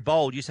BlackBerry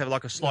Bold used to have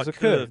like a slight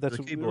curve. That's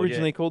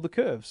originally called the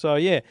Curve. So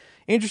yeah,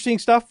 interesting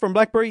stuff from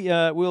BlackBerry.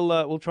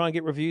 We'll try and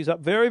get reviews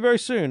up very, very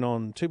soon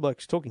on Two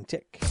Blokes Talking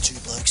Tech. Two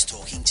Blokes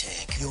Talking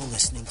Tech. You're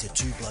listening to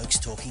Two Blokes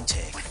Talking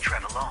Tech with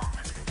Trevor Long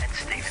and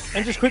Stephen Fennick.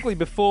 And just quickly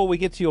before we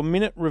get to your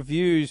minute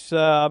reviews,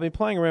 I've been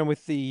playing around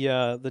with the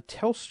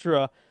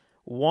Telstra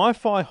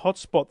WiFi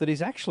Hotspot that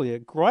is actually a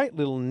great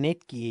little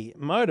Netgear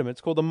modem.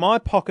 It's called the My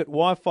Pocket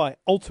Wi-Fi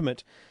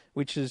Ultimate,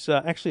 which is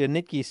actually a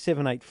Netgear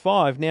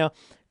 785. Now,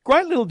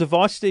 great little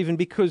device, Stephen,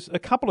 because a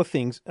couple of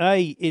things.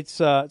 It's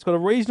got a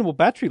reasonable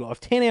battery life,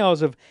 10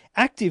 hours of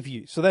active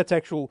use. So that's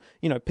actual,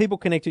 people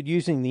connected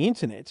using the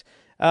internet.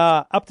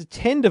 Up to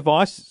 10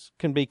 devices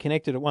can be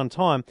connected at one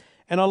time.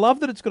 And I love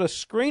that it's got a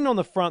screen on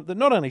the front that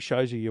not only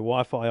shows you your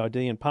Wi-Fi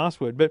ID and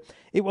password, but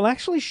it will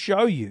actually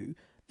show you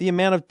the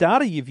amount of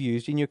data you've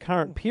used in your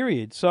current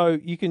period. So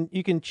you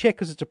can check,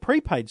 because it's a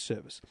prepaid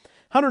service.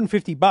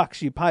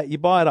 $150 you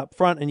buy it up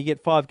front and you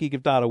get 5 gig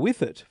of data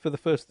with it for the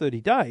first 30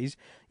 days.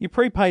 You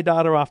prepay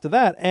data after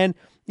that, and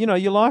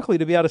you're likely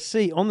to be able to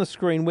see on the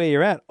screen where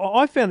you're at.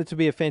 I found it to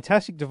be a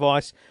fantastic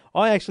device.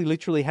 I actually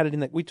literally had it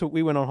in that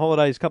we went on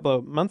holidays a couple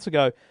of months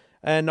ago,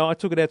 and I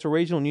took it out to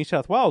regional New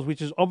South Wales,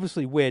 which is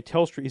obviously where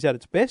Telstra is at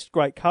its best,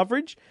 great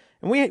coverage.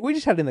 And we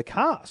just had it in the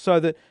car,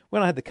 so that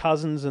when I had the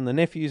cousins and the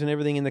nephews and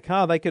everything in the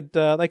car, they could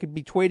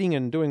be tweeting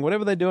and doing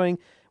whatever they're doing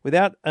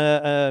without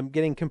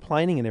getting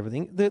complaining and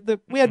everything.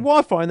 We had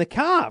Wi-Fi in the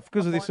car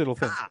because of this little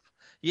thing.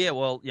 Yeah,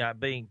 well,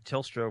 being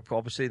Telstra,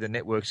 obviously the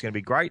network's going to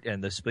be great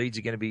and the speeds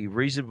are going to be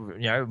reasonable,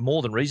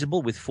 more than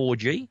reasonable with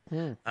 4G.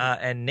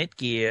 And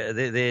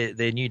Netgear,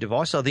 their new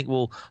device, I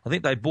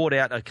think they bought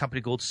out a company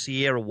called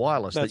Sierra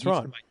Wireless that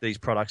used to make these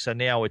products. So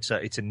now it's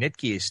a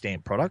Netgear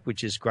stamped product,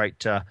 which is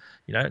great.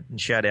 And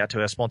shout out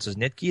to our sponsors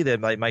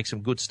Netgear. They make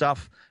some good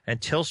stuff.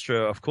 And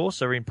Telstra, of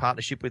course, are in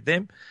partnership with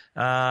them.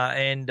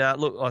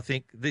 Look, I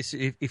think this,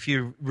 if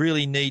you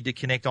really need to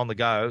connect on the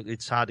go,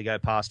 it's hard to go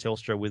past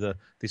Telstra with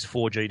this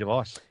 4G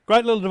device.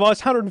 Great little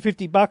device,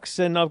 $150,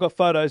 and I've got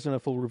photos and a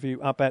full review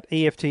up at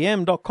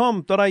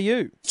eftm.com.au.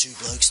 Two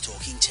Blokes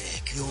Talking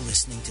Tech. You're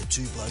listening to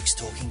Two Blokes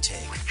Talking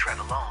Tech with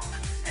Trevor Long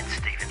and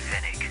Stephen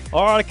Fennick.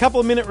 All right, a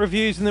couple of minute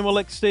reviews, and then we'll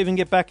let Stephen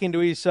get back into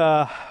his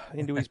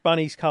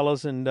Bunnies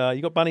colours. And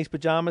you got Bunnies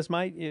pyjamas,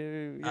 mate?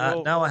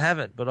 No, I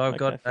haven't, but I've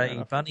got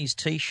a Bunnies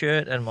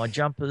T-shirt and my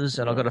jumpers,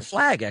 and I've got a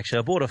flag, actually.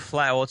 I bought a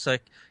flag. It's a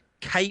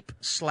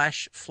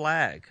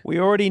cape/flag. We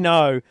already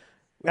know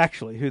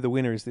actually who the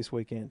winner is this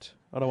weekend.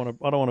 I don't want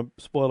to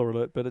spoiler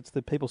alert, but it's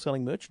the people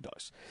selling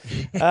merchandise.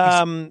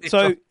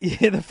 So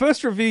the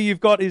first review you've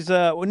got is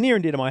near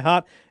and dear to my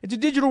heart. It's a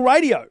digital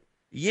radio.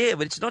 Yeah,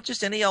 but it's not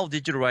just any old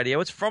digital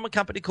radio. It's from a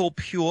company called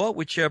Pure,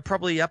 which are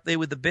probably up there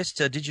with the best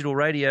digital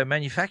radio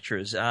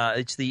manufacturers.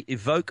 It's the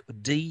Evoke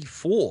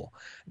D4.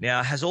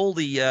 Now, it has all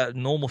the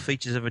normal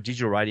features of a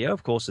digital radio.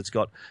 Of course, it's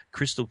got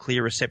crystal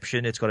clear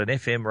reception. It's got an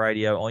FM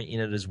radio in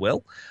it as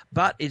well.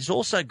 But it's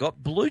also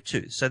got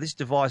Bluetooth. So this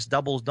device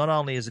doubles not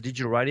only as a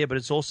digital radio, but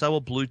it's also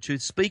a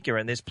Bluetooth speaker.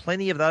 And there's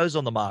plenty of those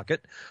on the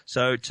market.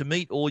 So to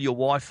meet all your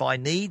Wi-Fi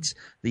needs,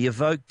 the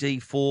Evoke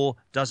D4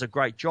 does a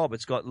great job.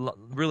 It's got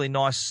really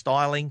nice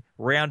styling,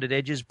 rounded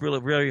edges,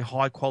 really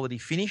high quality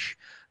finish.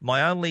 One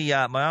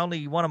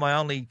of my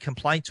only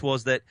complaints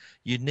was that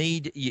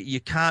you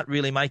can't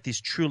really make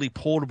this truly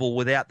portable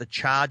without the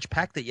charge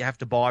pack that you have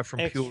to buy from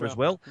Pure as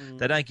well.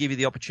 They don't give you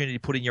the opportunity to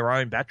put in your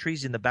own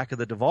batteries in the back of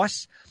the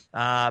device.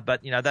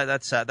 But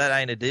that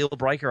ain't a deal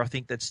breaker. I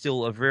think that's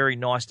still a very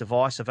nice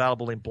device,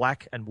 available in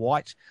black and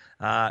white,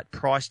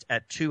 priced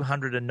at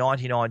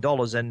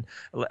 $299. And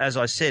as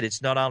I said,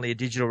 it's not only a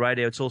digital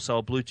radio, it's also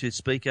a Bluetooth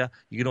speaker.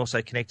 You can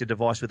also connect a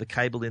device with a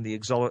cable in the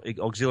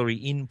auxiliary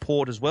in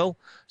port as well.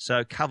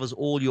 So covers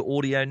all your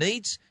audio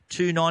needs.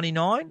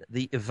 $299,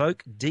 the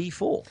Evoke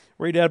D4.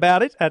 Read out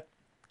about it at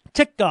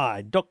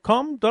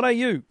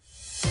techguide.com.au.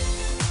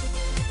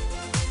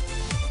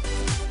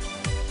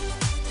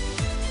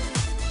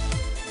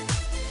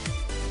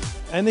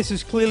 And this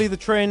is clearly the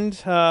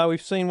trend.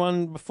 We've seen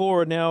one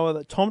before now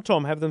that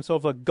TomTom have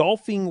themselves a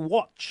golfing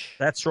watch.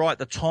 That's right,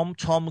 the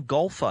TomTom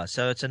Golfer.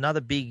 So it's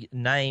another big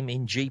name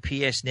in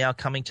GPS now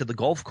coming to the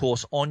golf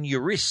course on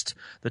your wrist.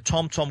 The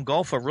TomTom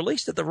Golfer,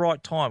 released at the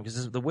right time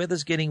because the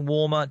weather's getting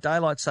warmer,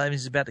 daylight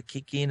savings is about to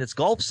kick in. It's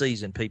golf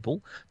season,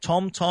 people.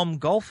 TomTom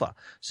Golfer.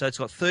 So it's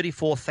got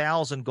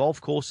 34,000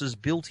 golf courses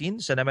built in.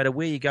 So no matter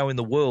where you go in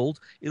the world,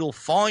 it'll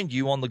find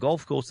you on the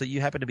golf course that you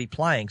happen to be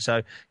playing. So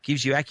it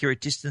gives you accurate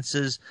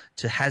distances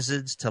to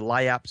hazards, to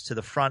layups, to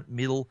the front,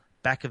 middle,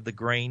 back of the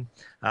green.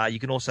 You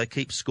can also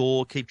keep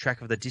score, keep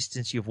track of the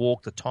distance you've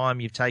walked, the time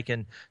you've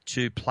taken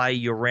to play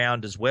your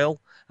round as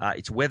well.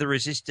 It's weather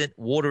resistant,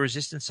 water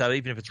resistant, so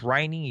even if it's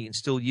raining, you can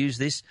still use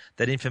this.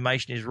 That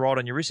information is right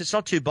on your wrist. It's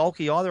not too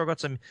bulky either. I've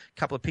got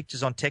couple of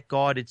pictures on Tech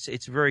Guide.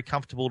 It's very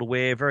comfortable to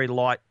wear, very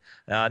light,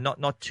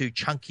 not too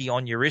chunky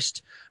on your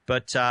wrist,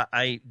 but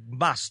a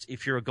must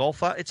if you're a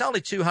golfer. It's only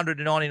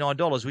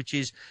 $299, which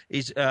is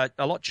a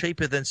lot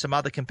cheaper than some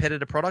other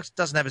competitor products. It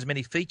doesn't have as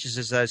many features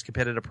as those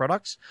competitor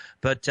products,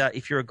 but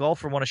if you're a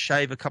golfer and want to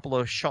shave a couple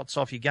of shots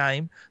off your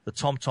game, the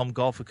TomTom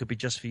Golfer could be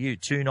just for you.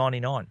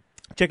 $299.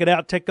 Check it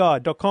out,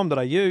 techguide.com.au.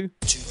 Two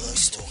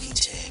Blokes Talking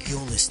Tech. You're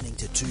listening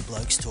to Two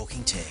Blokes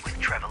Talking Tech with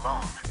Trevor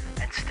Long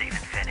and Stephen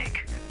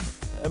Fennick.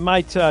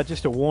 Mate,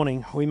 just a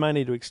warning. We may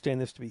need to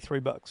extend this to be 3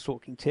 bucks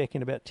Talking Tech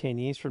in about 10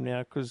 years from now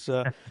because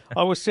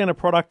I was sent a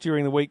product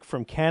during the week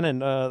from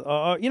Canon.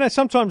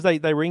 Sometimes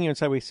they ring you and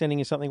say, we're sending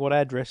you something, what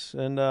address?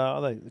 And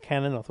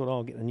Canon, I thought,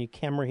 I'll get a new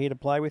camera here to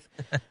play with.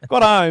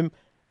 Got home,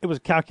 it was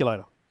a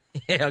calculator.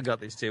 Yeah, I got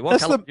this too.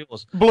 What colour is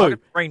yours? Blue. I got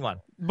a green one.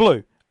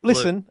 Blue.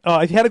 Listen,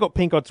 if you had got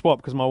pink, I'd swap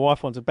because my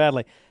wife wants it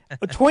badly.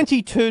 A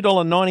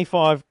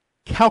 $22.95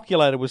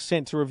 calculator was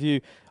sent to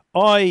review.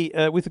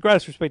 With the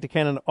greatest respect to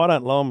Canon, I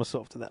don't lower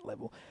myself to that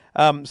level.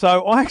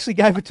 So I actually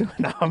gave it to...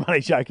 No, I'm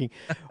only joking.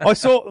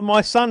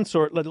 My son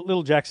saw it,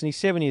 little Jackson, he's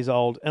 7 years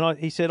old, and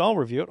he said, I'll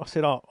review it. I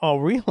said, oh,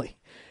 really?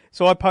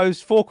 So I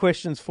posed 4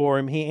 questions for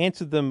him. He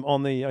answered them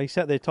he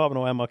sat there typing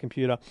away on my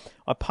computer.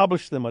 I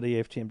published them at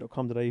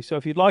EFTM.com.au. So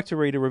if you'd like to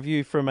read a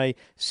review from a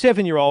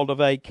 7-year-old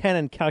of a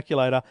Canon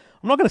calculator,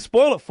 I'm not going to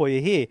spoil it for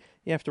you here.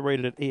 You have to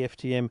read it at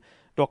EFTM.com.au.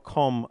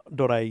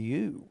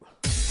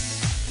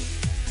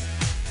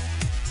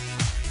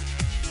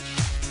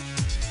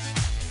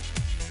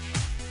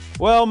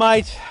 Well,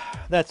 mate,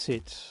 that's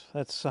it.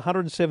 That's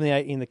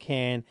 178 in the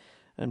can,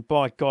 and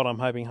by God, I'm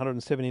hoping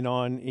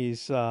 179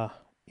 is a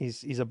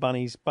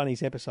Bunnies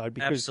episode.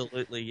 Because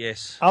absolutely,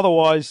 yes.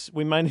 Otherwise,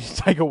 we may need to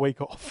take a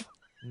week off.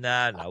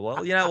 No.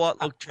 Well, you know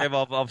what? Look, Trev,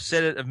 I've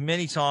said it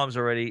many times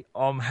already.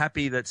 I'm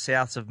happy that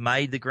Souths have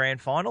made the grand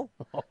final.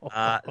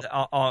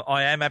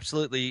 I am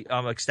absolutely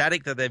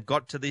ecstatic that they've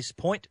got to this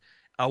point.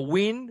 A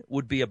win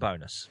would be a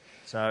bonus.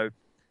 So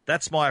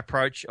that's my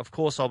approach. Of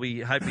course, I'll be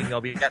hoping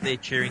I'll be out there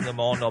cheering them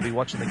on. I'll be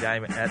watching the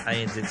game at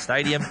ANZ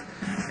Stadium,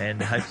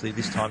 and hopefully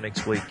this time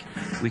next week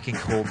we can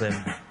call them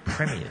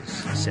premiers.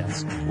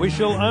 Souths. We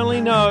shall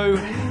only know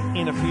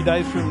in a few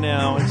days from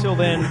now. Until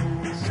then,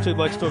 this is Two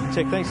Blokes Talking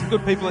Tech. Thanks to the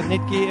good people at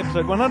Netgear,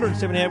 episode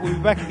 178. We'll be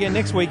back again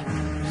next week.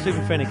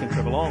 Stephen Fennick and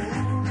Trevor Long.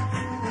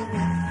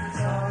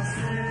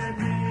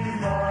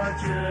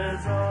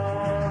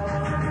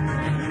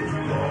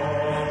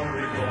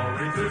 Glory,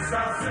 glory to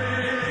South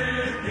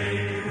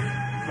Sydney.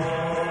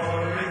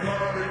 Glory,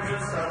 glory to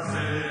South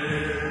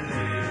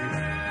Sydney.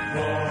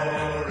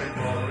 Glory,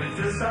 glory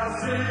to South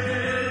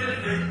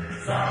Sydney.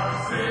 South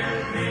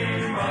Sydney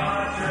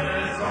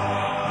marches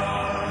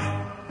on.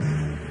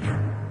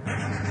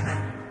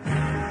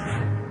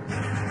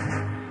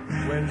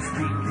 When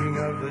speaking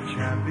of of the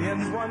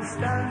champions, one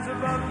stands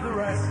above the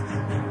rest.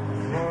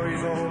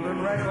 Glory's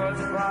olden records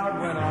proud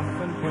when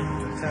often put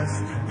to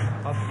test.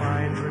 A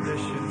fine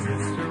tradition's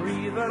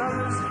history that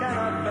others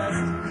cannot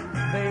best.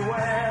 They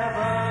wear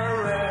the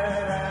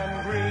red and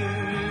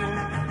green.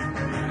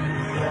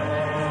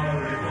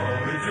 Glory,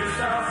 glory to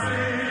South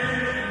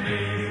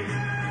Sydney.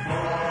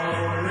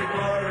 Glory,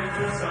 glory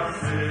to South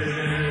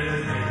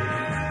Sydney.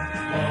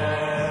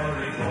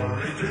 Glory,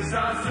 glory to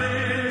South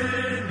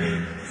Sydney.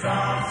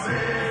 South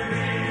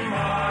Sydney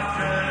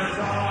marches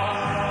on.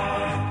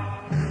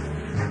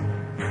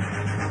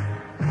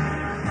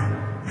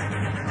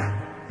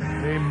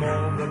 They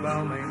mauled the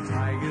Balmain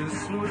Tigers,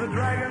 slew the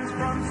dragons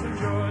from St.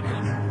 George.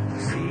 The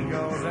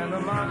seagulls and the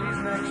Monties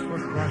next were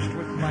crushed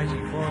with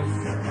mighty force.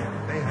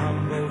 They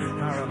humbled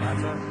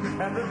Parramatta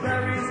and the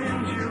berries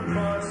in due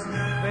course.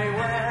 They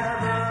wear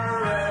the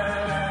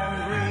red and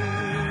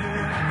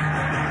green.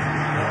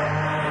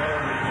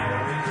 Glory,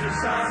 glory to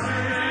South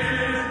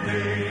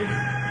Sydney.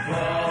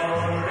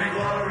 Glory,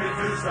 glory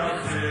to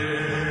South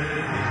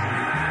Sydney.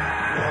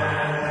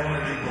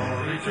 Glory,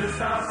 glory to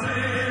South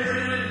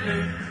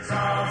Sydney.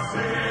 South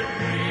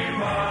Sydney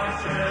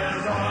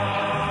marches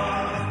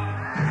on.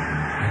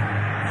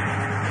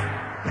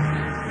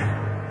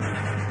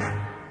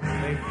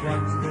 They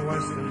plucked the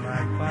western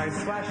magpies,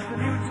 slashed the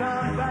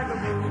Newtown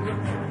Vagaboo.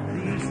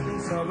 The eastern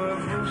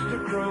suburbs rooster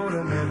crowed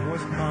and then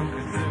was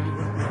conquered too.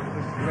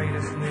 The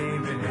greatest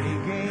name in any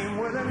game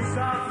within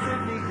South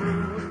Sydney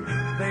grew.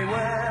 They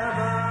wear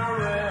the